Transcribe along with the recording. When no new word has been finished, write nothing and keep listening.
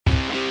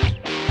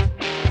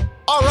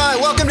All right,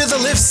 welcome to the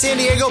Live San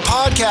Diego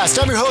podcast.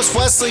 I'm your host,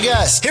 Wesley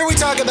Guest. Here we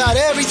talk about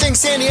everything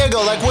San Diego,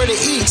 like where to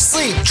eat,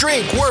 sleep,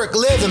 drink, work,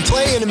 live, and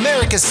play in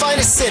America's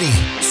finest city.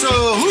 So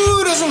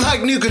who doesn't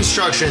like new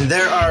construction?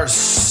 There are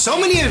so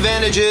many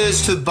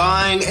advantages to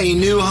buying a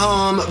new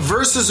home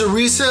versus a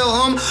resale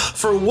home.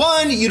 For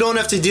one, you don't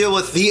have to deal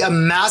with the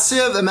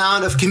massive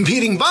amount of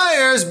competing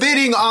buyers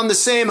bidding on the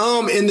same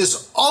home in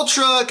this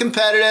ultra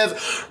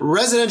competitive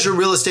residential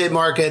real estate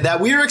market that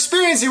we are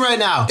experiencing right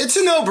now. It's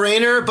a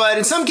no-brainer, but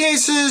in some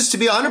cases, to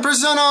be 100%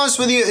 honest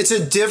with you, it's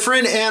a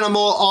different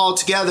animal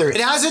altogether.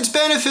 It has its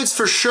benefits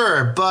for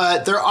sure,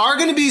 but there are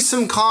going to be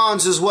some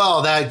cons as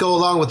well that go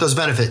along with those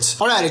benefits.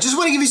 All right, I just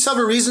want to give you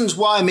several reasons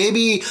why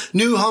maybe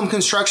new home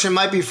construction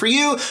might be for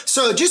you.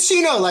 So just so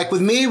you know, like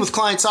with me, with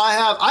clients I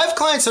have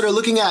clients that are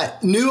looking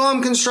at new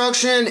home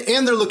construction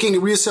and they're looking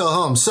at resale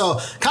homes. So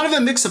kind of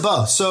a mix of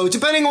both. So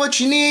depending on what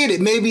you need,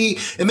 it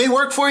may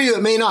work for you,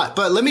 it may not.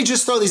 But let me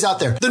just throw these out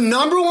there. The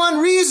number one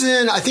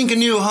reason I think a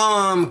new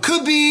home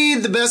could be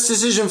the best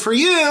decision for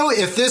you,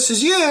 if this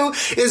is you,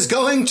 is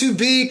going to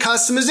be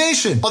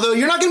customization. Although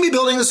you're not going to be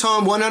building this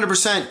home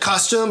 100%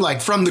 custom,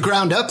 like from the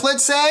ground up,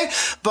 let's say.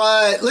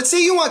 But let's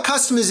say you want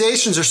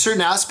customizations or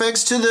certain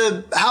aspects to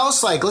the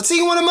house. Like let's say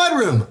you want a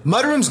mudroom.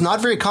 Mudroom's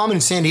not very common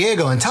in San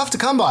Diego and tough to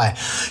come by.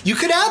 You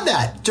could add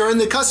that during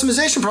the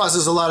customization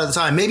process a lot of the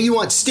time. Maybe you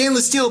want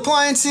stainless steel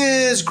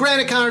appliances,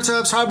 granite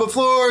countertops, hardwood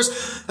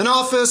floors, an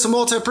office, a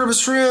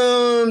multi-purpose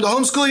room, to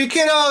homeschool your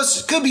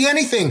kiddos. Could be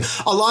anything.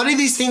 A lot of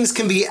these things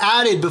can be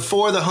added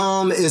before the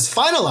home is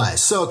finalized.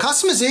 So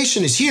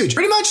customization is huge.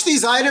 Pretty much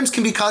these items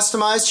can be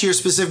customized to your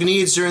specific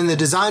needs during the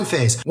design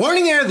phase.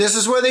 Warning here, this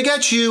is where they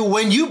get you.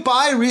 When you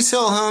buy a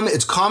resale home,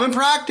 it's common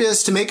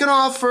practice to make an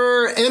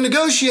offer and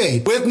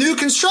negotiate. With new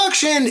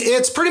construction,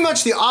 it's pretty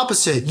much the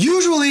opposite.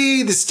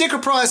 Usually the sticker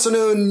price on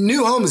a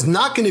new home is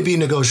not going to be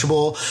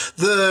negotiable.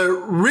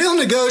 The real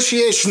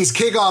negotiations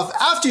kick off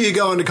after you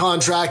go into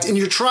contract and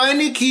you're trying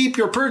to keep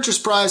your purchase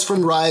price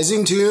from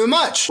rising too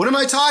much. What am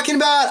I talking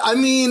about? I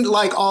mean,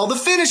 like all the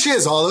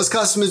finishes, all those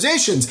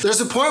customizations.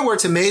 There's a point where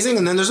it's amazing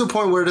and then there's a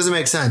point where it doesn't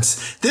make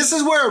sense. This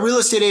is where a real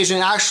estate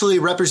agent actually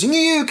representing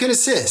you can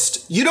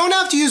assist. You don't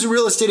have to use a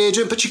real estate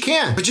agent, but you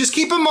can. But just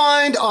keep in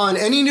mind on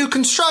any new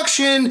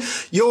construction,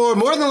 you're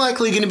more than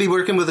likely going to be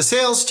working with a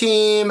sales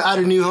team at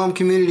a new home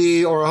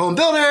community or a home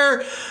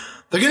builder.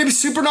 They're going to be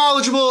super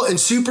knowledgeable and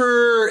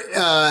super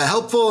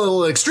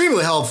helpful,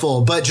 extremely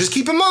helpful. But just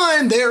keep in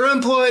mind, they are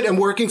employed and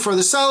working for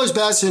the seller's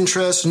best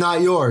interest,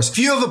 not yours. If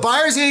you have a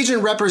buyer's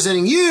agent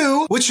representing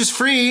you, which is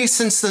free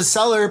since the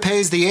seller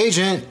pays the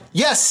agent,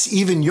 yes,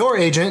 even your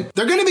agent,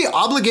 they're going to be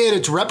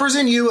obligated to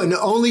represent you and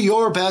only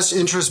your best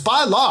interest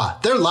by law.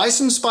 They're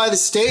licensed by the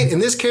state,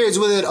 and this carries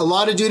with it a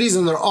lot of duties,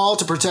 and they're all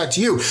to protect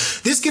you.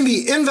 This can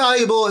be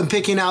invaluable in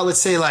picking out,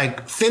 let's say,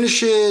 like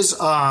finishes,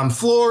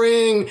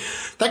 flooring,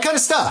 that kind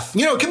of stuff.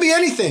 You know, it could be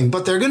anything,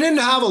 but they're going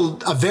to have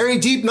a very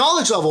deep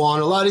knowledge level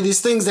on a lot of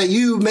these things that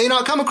you may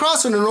not come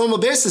across on a normal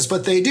basis,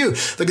 but they do.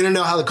 They're going to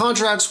know how the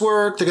contracts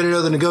work. They're going to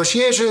know the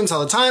negotiations,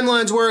 how the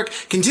timelines work,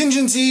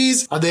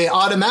 contingencies. Are they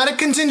automatic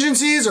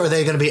contingencies? Or are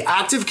they going to be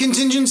active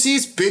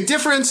contingencies? Big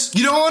difference.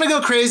 You don't want to go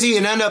crazy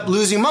and end up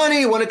losing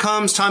money when it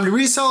comes time to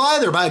resell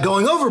either by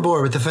going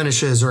overboard with the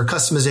finishes or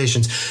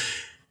customizations.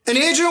 An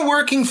agent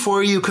working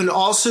for you can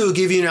also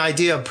give you an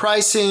idea of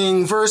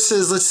pricing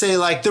versus, let's say,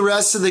 like the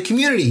rest of the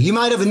community. You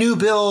might have a new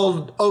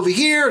build over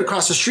here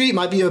across the street,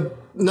 might be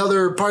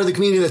another part of the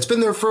community that's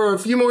been there for a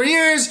few more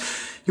years.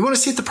 You want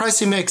to see if the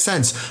pricing makes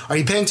sense. Are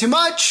you paying too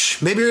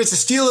much? Maybe it's a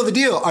steal of a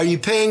deal. Are you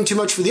paying too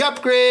much for the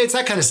upgrades?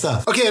 That kind of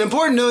stuff. Okay, an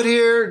important note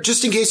here,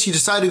 just in case you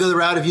decide to go the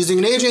route of using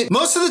an agent,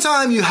 most of the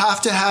time you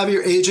have to have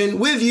your agent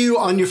with you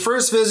on your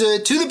first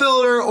visit to the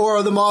builder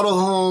or the model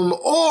home,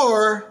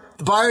 or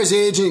the buyer's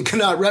agent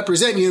cannot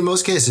represent you in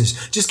most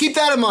cases. Just keep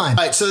that in mind.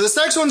 All right, so this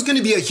next one's going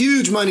to be a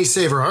huge money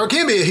saver, or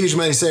can be a huge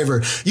money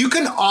saver. You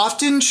can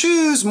often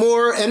choose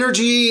more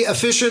energy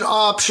efficient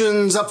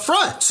options up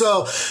front.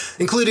 So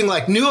including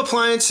like new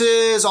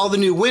appliances, all the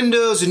new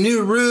windows, a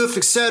new roof,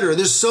 etc.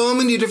 There's so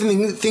many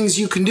different things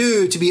you can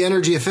do to be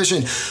energy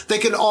efficient. They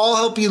can all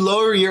help you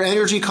lower your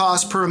energy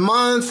costs per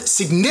month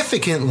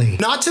significantly.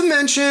 Not to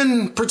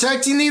mention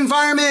protecting the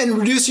environment and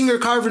reducing your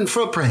carbon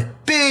footprint.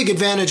 Big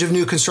advantage of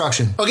new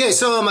construction. Okay,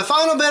 so my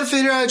final benefit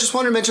here I just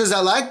want to mention is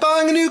that like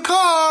buying a new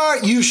car,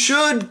 you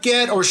should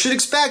get or should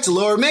expect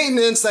lower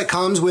maintenance that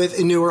comes with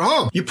a newer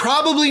home. You're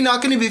probably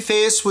not going to be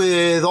faced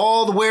with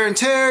all the wear and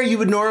tear you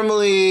would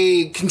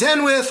normally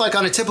contend with like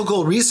on a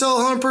typical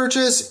resale home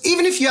purchase.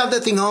 Even if you have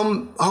that thing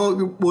home,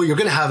 well, you're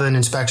going to have an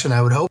inspection,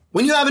 I would hope.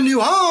 When you have a new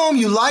home,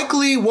 you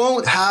likely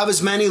won't have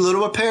as many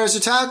little repairs to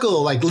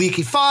tackle, like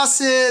leaky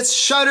faucets,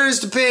 shutters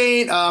to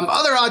paint,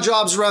 other odd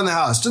jobs around the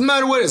house. Doesn't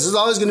matter what it is, there's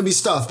always going to be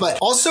stuff. But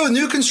also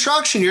new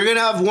construction, you're going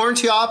to have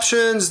warranty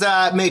options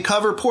that may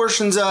cover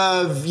portions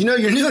of,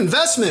 your new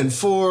investment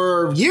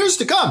for years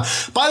to come.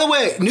 By the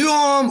way, new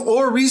home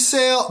or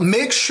resale,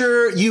 make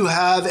sure you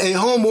have a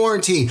home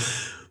warranty.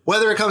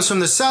 Whether it comes from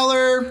the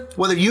seller,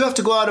 whether you have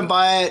to go out and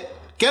buy it,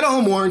 get a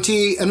home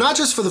warranty, and not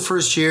just for the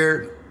first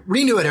year.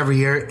 renew it every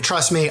year.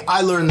 Trust me,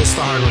 I learned this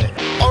the hard way.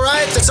 All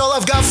right, that's all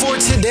I've got for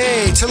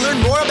today. To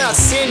learn more about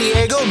San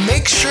Diego,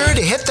 make sure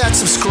to hit that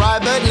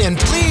subscribe button and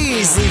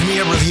please leave me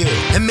a review.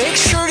 And make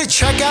sure to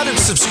check out and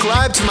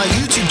subscribe to my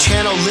YouTube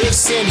channel, Live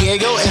San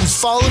Diego, and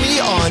follow me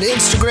on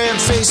Instagram,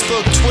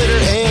 Facebook, Twitter,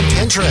 and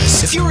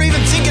Pinterest. If you were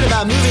even thinking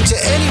about moving to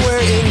anywhere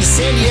in the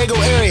San Diego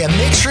area,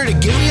 make sure to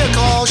give me a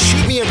call,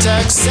 shoot me a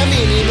text, send me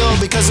an email,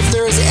 because if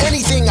there is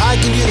anything I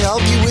can do to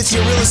help you with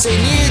your real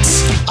estate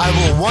needs, I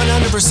will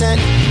 100%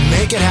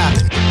 make it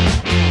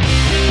happen.